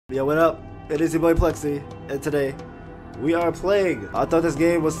Yo, what up? It is your boy Plexy, and today we are playing. I thought this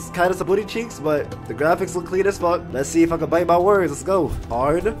game was kind of some booty cheeks, but the graphics look clean as fuck. Let's see if I can bite my words. Let's go.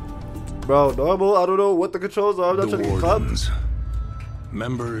 Hard, bro. Normal. I don't know what the controls are. I'm not trying to get clubbed.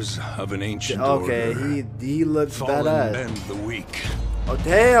 Members of an ancient order. He looks badass. Bend the weak. Oh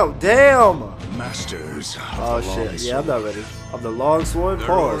damn! Masters. Oh shit! Yeah, I'm not ready. I'm the longsword.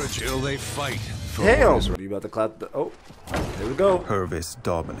 Pause. Till they fight. Damn! You about to clap the? Oh, here we go.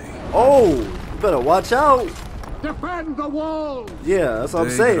 ᕼEᗩTIOtiᔕ. Oh, you better watch out. Defend the wall! Yeah, that's what I'm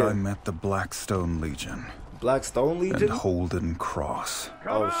saying. I met the Blackstone Legion. Blackstone Legion? And Holden Cross.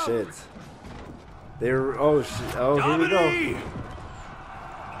 Oh shit. They're oh shit. Oh, here we go.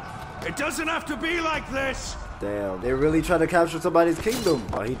 It doesn't have to be like this. Damn, they're really trying to capture somebody's kingdom.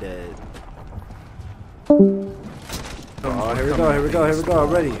 Oh, he dead. Oh, here we go, here we go, here we go.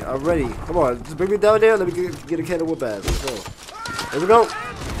 I'm ready, I'm ready. Come on, just bring me down there. Let me get a can of whoop ass. Let's go. Here we go.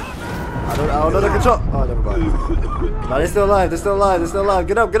 I don't know the control. Oh, never mind. No, they're still alive, they're still alive, they're still alive.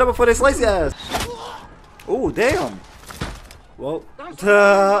 Get up before they slice your ass. Oh, damn. Well,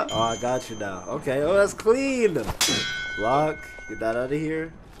 oh, I got you now. Okay, oh, that's clean. Block, get that out of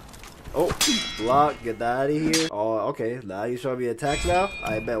here. Oh, block, get that out of here. Oh, okay, now you showing me attacks now?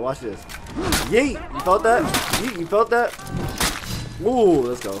 I bet, watch this. Yeet, you felt that? Yeet, you felt that? Ooh,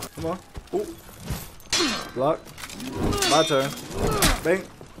 let's go. Come on. Ooh. Block. My turn. Bang.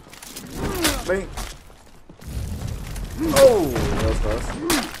 Bang. Oh, that was close.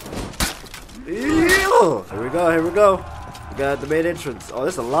 Yeah. Here we go, here we go. We got the main entrance. Oh,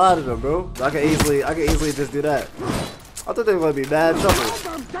 there's a lot of them, bro. I can easily just do that. I thought they were gonna be mad chuckles.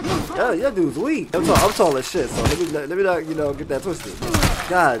 Yeah, dude's weak. I'm tall as shit, so let me not, you know, get that twisted.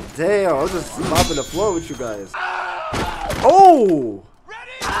 God damn, I'm just mopping the floor with you guys. Oh!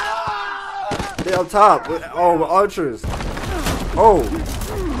 They're up top. Oh, archers. Oh,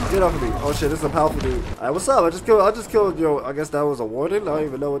 get off of me. Oh shit, this is a powerful dude. Alright, what's up? I just killed, yo, I guess that was a warden? I don't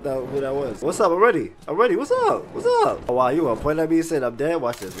even know who that was. What's up? I'm ready. What's up? What's up? Oh wow, you gonna point at me and say I'm dead?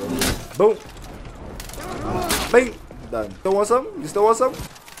 Watch this, bro. Boom. Bing. Done. Still want something? You still want something?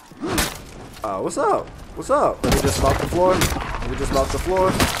 What's up? What's up? Let me just mop the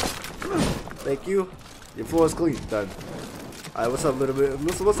floor. Thank you. Your floor is clean. Done. Alright, what's up, little bit?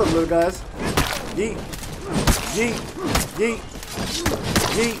 What's up, little guys? Yeet. Yeet. Yeet.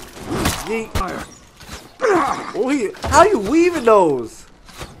 Yeet. Yeet. Oh, how you weaving those?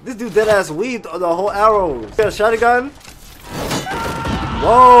 This dude dead ass weaved the whole arrows. You got a shotgun?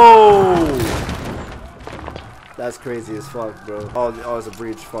 Whoa! That's crazy as fuck, bro. Oh, it's a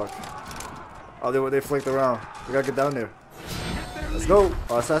breach. Fuck. Oh, they flanked around. We gotta get down there. Let's go.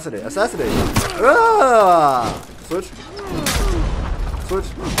 Oh, assassinate. Assassinate. Ah! Switch. Switch.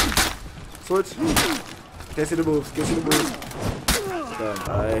 Switch. Can't see the moves. Can't see the moves. Done.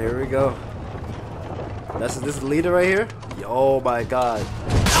 Alright, here we go. This is the leader right here. Oh my god.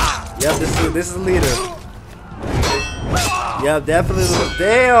 Yep, this is the leader. Yep, definitely.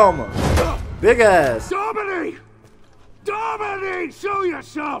 Damn. Big ass. ᕼEᗠIT! ᕼEᗠIT! Show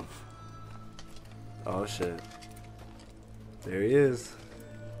yourself! Oh shit. There he is.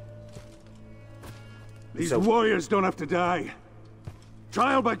 These warriors don't have to die.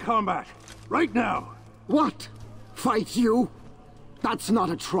 Trial by combat. Right now. What? Fight you? That's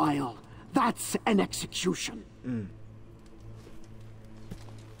not a trial. That's an execution.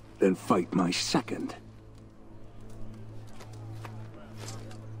 Then fight my second.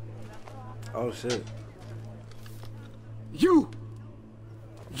 Oh shit. You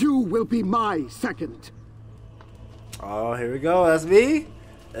will be my second. Oh, here we go. That's me.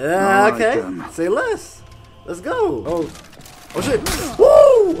 Okay. Say less. Let's go. Oh shit.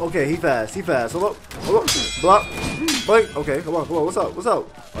 Woo! Okay, he fast. Hold up. Block. Blink. Okay, come on. What's up?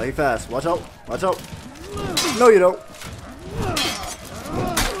 Oh, he fast. Watch out. No, you don't.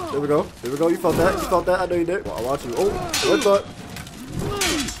 There we go. You felt that. I know you did. Well, I watch you. Oh, one thought.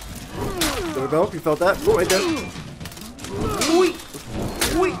 There we go. You felt that. Go right there. Wait.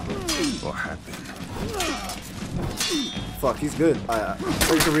 What happened? Fuck, he's good. Alright,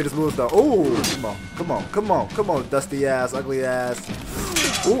 so you can read his moves though. Oh, come on, dusty ass, ugly ass.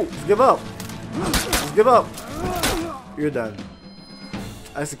 Ooh, just give up. You're done.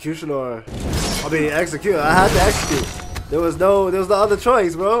 Execute. I had to execute. There was no other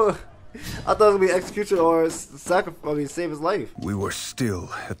choice, bro. I thought it would be execution or sacrifice. Save his life. We were still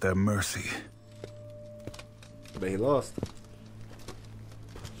at their mercy. But he lost.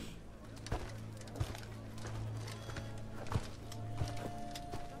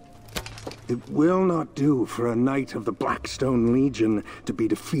 It will not do for a knight of the Blackstone Legion to be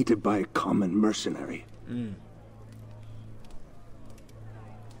defeated by a common mercenary.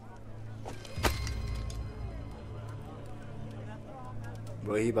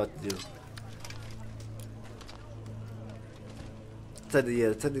 What he about to do?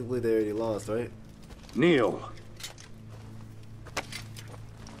 Yeah, technically they already lost, right? Kneel.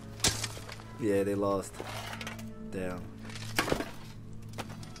 Yeah, they lost. Damn.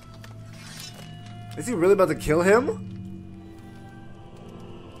 Is he really about to kill him?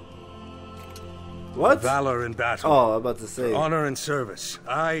 What? Valor in battle. Oh, I'm about to say. Honor and service.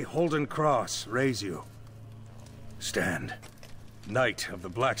 I, Holden Cross, raise you. Stand. Knight of the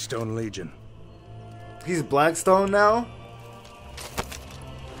Blackstone Legion. He's Blackstone now?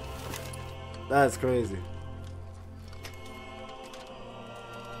 That's crazy.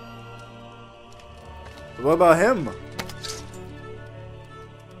 What about him?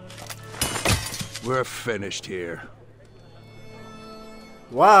 We're finished here.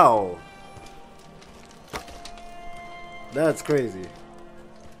 Wow. That's crazy.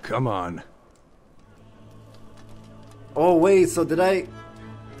 Come on. Oh wait, so did I...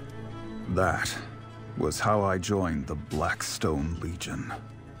 That was how I joined the Blackstone Legion.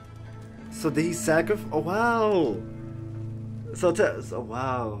 So did he sacrifice? Oh wow. So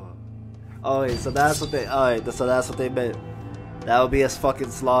wow. Oh wait, so that's what they... Alright, so that's what they meant. That would be a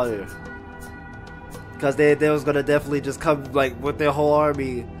fucking slaughter. Because they was gonna definitely just come like with their whole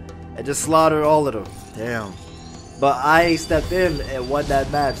army and just slaughter all of them. Damn. But I stepped in and won that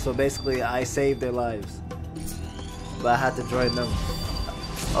match, so basically I saved their lives. But I had to join them.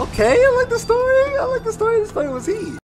 Okay, I like the story. I like the story. The story was heat.